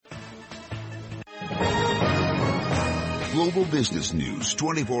Global business news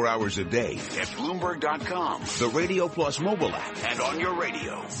 24 hours a day at Bloomberg.com, the Radio Plus mobile app, and on your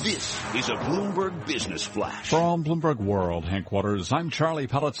radio. This is a Bloomberg Business Flash. From Bloomberg World headquarters, I'm Charlie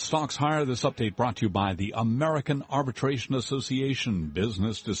Pellet. Stocks higher. This update brought to you by the American Arbitration Association.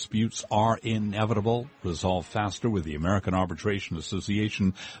 Business disputes are inevitable. Resolve faster with the American Arbitration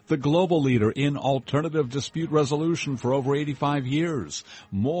Association, the global leader in alternative dispute resolution for over 85 years.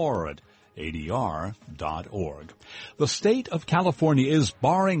 More at ADR.org. The state of California is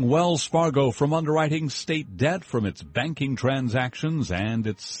barring Wells Fargo from underwriting state debt from its banking transactions and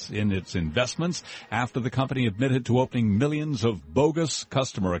its investments after the company admitted to opening millions of bogus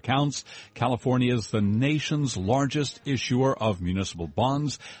customer accounts. California is the nation's largest issuer of municipal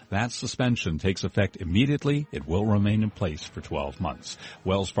bonds. That suspension takes effect immediately. It will remain in place for 12 months.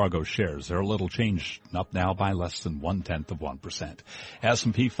 Wells Fargo shares are a little changed, up now by less than 0.1%.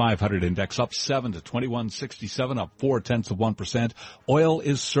 S&P 500 index up 7 to 2167, up 0.4%. Oil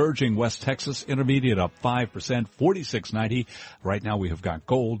is surging. West Texas Intermediate up 5%, 46.90. Right now we have got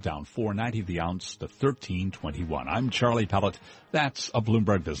gold down 4.90 the ounce to 13.21. I'm Charlie Pellet. That's a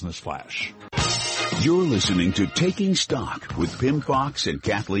Bloomberg Business Flash. You're listening to Taking Stock with Pimm Fox and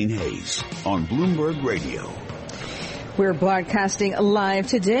Kathleen Hayes on Bloomberg Radio. We're broadcasting live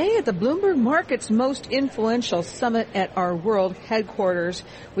today at the Bloomberg Market's most influential summit at our world headquarters.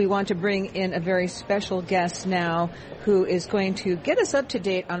 We want to bring in a very special guest now who is going to get us up to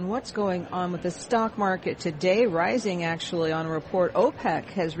date on what's going on with the stock market today, rising actually on a report. OPEC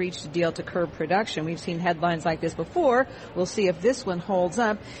has reached a deal to curb production. We've seen headlines like this before. We'll see if this one holds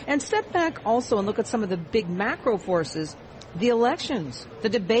up. And step back also and look at some of the big macro forces. The elections, the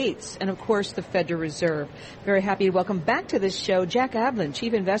debates, and, of course, the Federal Reserve. Very happy to welcome back to this show Jack Ablin,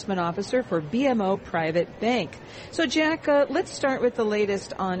 Chief Investment Officer for BMO Private Bank. So, Jack, let's start with the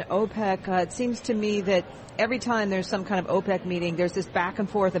latest on OPEC. It seems to me that every time there's some kind of OPEC meeting, there's this back and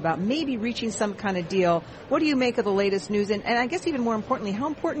forth about maybe reaching some kind of deal. What do you make of the latest news? And I guess even more importantly, how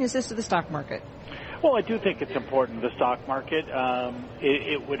important is this to the stock market? Well, I do think it's important to the stock market.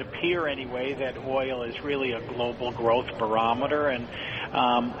 It would appear anyway that oil is really a global growth barometer, and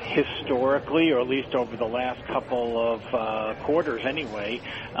historically, or at least over the last couple of quarters anyway,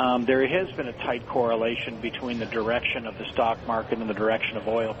 there has been a tight correlation between the direction of the stock market and the direction of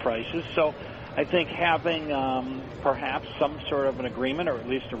oil prices. So I think having perhaps some sort of an agreement, or at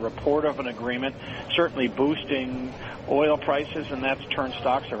least a report of an agreement, certainly boosting oil prices, and that's turned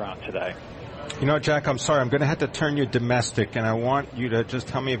stocks around today. You know, Jack, I'm sorry. I'm going to have to turn you domestic, and I want you to just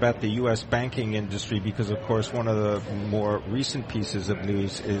tell me about the U.S. banking industry because, of course, one of the more recent pieces of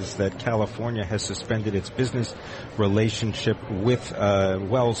news is that California has suspended its business relationship with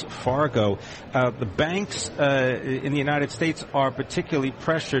Wells Fargo. The banks in the United States are particularly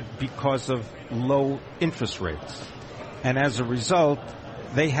pressured because of low interest rates, and as a result,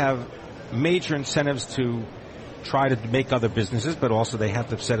 they have major incentives to try to make other businesses, but also they have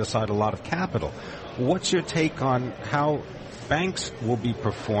to set aside a lot of capital. What's your take on how banks will be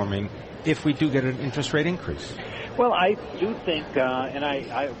performing if we do get an interest rate increase? Well, I do think, and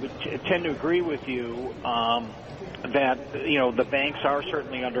I would tend to agree with you, that, you know, the banks are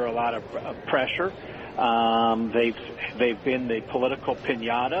certainly under a lot of pressure. They've been the political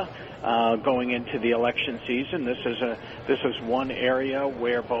piñata going into the election season. This is one area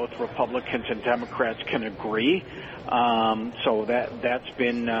where both Republicans and Democrats can agree. So that's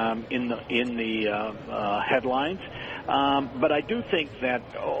been in the headlines. But I do think that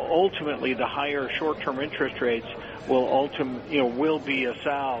ultimately the higher short-term interest rates will be a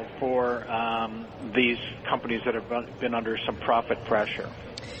salve for these companies that have been under some profit pressure.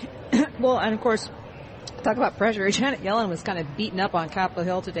 Well, and of course, talk about pressure. Janet Yellen was kind of beaten up on Capitol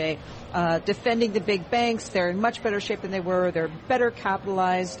Hill today, defending the big banks. They're in much better shape than they were. They're better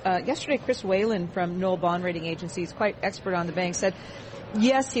capitalized. Yesterday, Chris Whalen from Knoll Bond Rating Agency, is quite expert on the banks, said,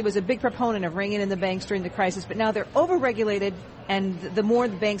 yes, he was a big proponent of reining in the banks during the crisis, but now they're overregulated, and the more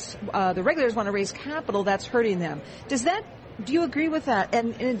the banks, the regulators want to raise capital, that's hurting them. Do you agree with that?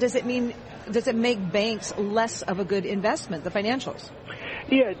 And does it make banks less of a good investment, the financials?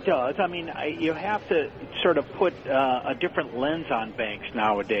 Yeah, it does. I mean, you have to sort of put a different lens on banks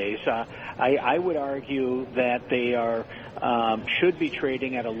nowadays. I would argue that they should be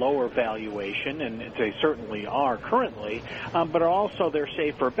trading at a lower valuation, and they certainly are currently, but also they're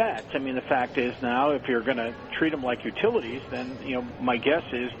safer bets. I mean, the fact is now, if you're going to treat them like utilities, then, you know, my guess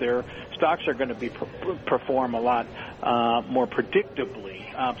is their stocks are going to perform a lot more predictably.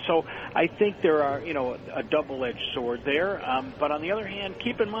 So I think there are, you know, a double-edged sword there. But on the other hand,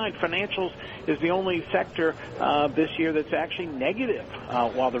 keep in mind, financials is the only sector this year that's actually negative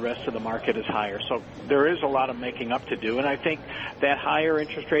while the rest of the market is higher. So there is a lot of making up to do. And I think that higher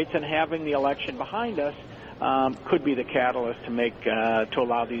interest rates and having the election behind us could be the catalyst to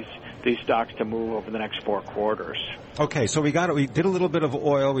allow these stocks to move over the next 4 quarters. Okay, so we did a little bit of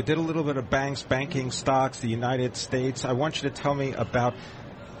oil, we did a little bit of banking stocks, the United States. I want you to tell me about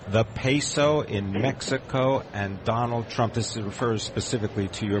the peso in Mexico and Donald Trump. This refers specifically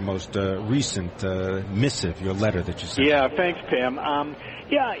to your most recent missive, your letter that you sent. Yeah, thanks, Pimm.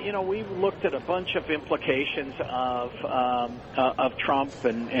 We've looked at a bunch of implications of Trump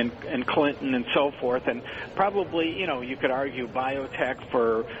and Clinton and so forth, and probably, you could argue biotech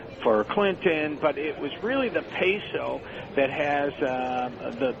for Clinton, but it was really the peso that has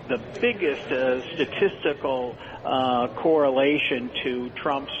the biggest statistical correlation to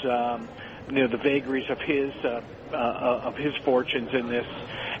Trump's the vagaries of his fortunes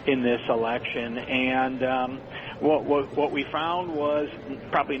in this election. And what we found was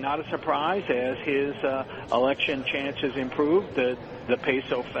probably not a surprise. As his election chances improved, the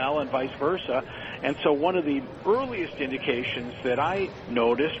peso fell and vice versa. And so one of the earliest indications that I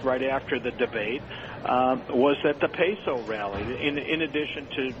noticed right after the debate was that the peso rallied, in addition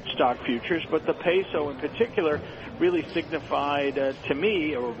to stock futures, but the peso in particular really signified to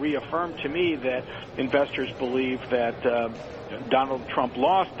me, or reaffirmed to me, that investors believe that Donald Trump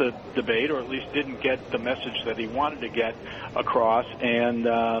lost the debate, or at least didn't get the message that he wanted to get across, and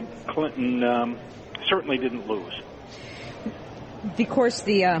Clinton certainly didn't lose. Of course,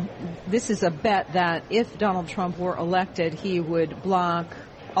 this is a bet that if Donald Trump were elected, he would block,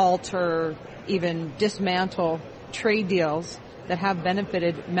 alter, even dismantle trade deals that have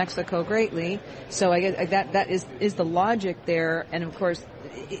benefited Mexico greatly. So I guess that is the logic there. And of course,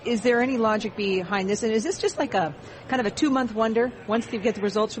 is there any logic behind this? And is this just like a kind of a 2-month wonder? Once you get the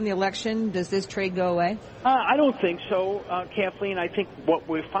results from the election, does this trade go away? I don't think so, Kathleen. I think what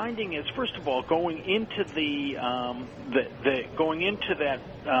we're finding is, first of all, going into that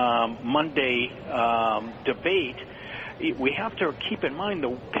Monday debate, we have to keep in mind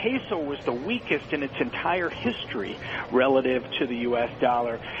the peso was the weakest in its entire history relative to the U.S.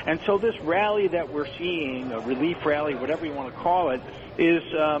 dollar. And so this rally that we're seeing, a relief rally, whatever you want to call it, is,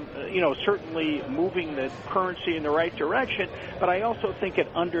 certainly moving the currency in the right direction. But I also think it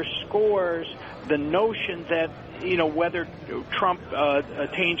underscores the notion that, whether Trump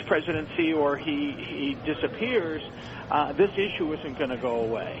attains presidency or he disappears, this issue isn't going to go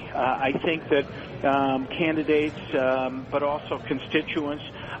away. I think that candidates, but also constituents,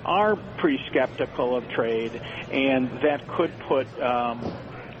 are pretty skeptical of trade, and that could put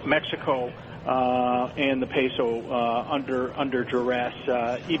Mexico and the peso under duress,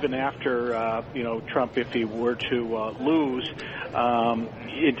 even after Trump, if he were to lose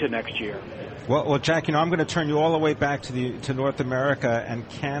into next year. Well, Jack, I'm going to turn you all the way back to North America and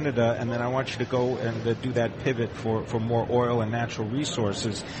Canada, and then I want you to go and do that pivot for more oil and natural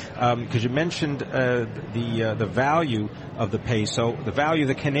resources, because you mentioned the value of the peso, the value of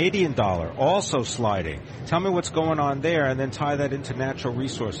the Canadian dollar also sliding. Tell me what's going on there, and then tie that into natural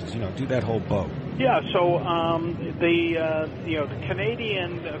resources. Do that whole boat. Yeah. So the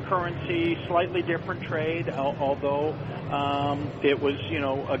Canadian currency, slightly different trade, although it was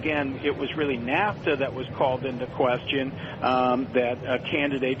it was really NAFTA that was called into question, that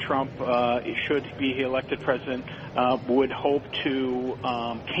candidate Trump, should be elected president, would hope to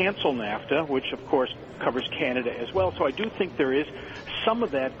cancel NAFTA, which of course covers Canada as well. So I do think there is some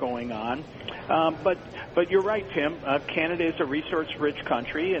of that going on. But you're right, Pimm. Canada is a resource-rich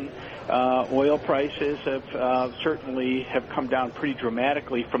country, and oil prices have certainly have come down pretty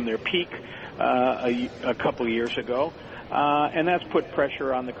dramatically from their peak a couple of years ago. And that's put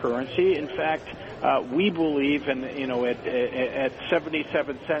pressure on the currency. In fact, we believe, at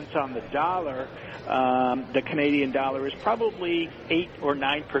 77 cents on the dollar, the Canadian dollar is probably 8 or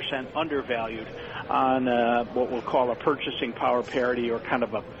 9% undervalued on what we'll call a purchasing power parity, or kind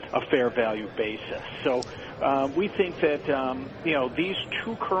of a fair value basis. So we think that these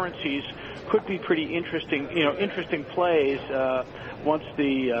two currencies could be pretty interesting plays once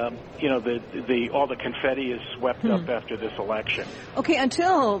all the confetti is swept up after this election. Okay,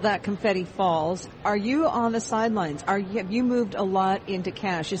 until that confetti falls, are you on the sidelines? Have you moved a lot into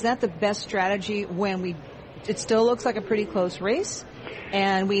cash? Is that the best strategy when it still looks like a pretty close race?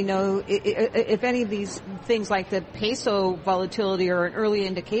 And we know if any of these things like the peso volatility are an early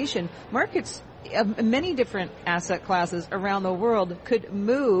indication, markets of many different asset classes around the world could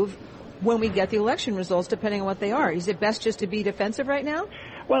move when we get the election results, depending on what they are. Is it best just to be defensive right now?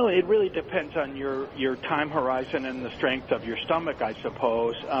 Well, it really depends on your time horizon and the strength of your stomach, I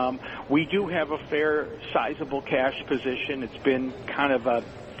suppose. We do have a fair, sizable cash position. It's been kind of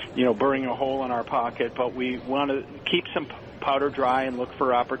burning a hole in our pocket, but we want to keep some powder dry and look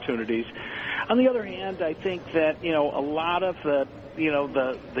for opportunities. On the other hand, I think that, a lot of the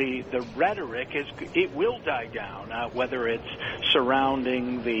rhetoric it will die down, whether it's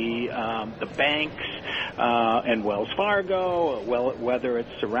surrounding the banks and Wells Fargo, whether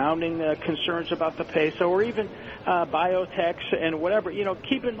it's surrounding concerns about the peso, or even biotechs and whatever.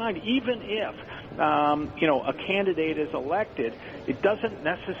 Keep in mind, even if a candidate is elected, it doesn't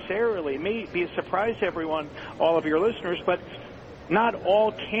necessarily, it may be a surprise to everyone, all of your listeners, but not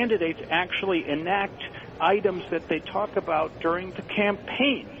all candidates actually enact items that they talk about during the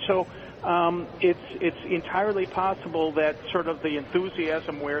campaign. So it's entirely possible that sort of the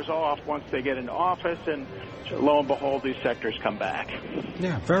enthusiasm wears off once they get into office, and lo and behold, these sectors come back.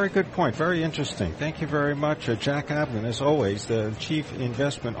 Yeah, very good point. Very interesting. Thank you very much, Jack Ablin, as always, the Chief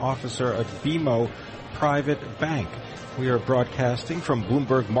Investment Officer of BMO Private Bank. We are broadcasting from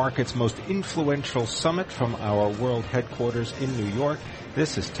Bloomberg Markets' most influential summit from our world headquarters in New York.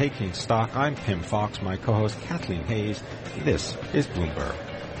 This is Taking Stock. I'm Pimm Fox, my co-host Kathleen Hayes. This is Bloomberg.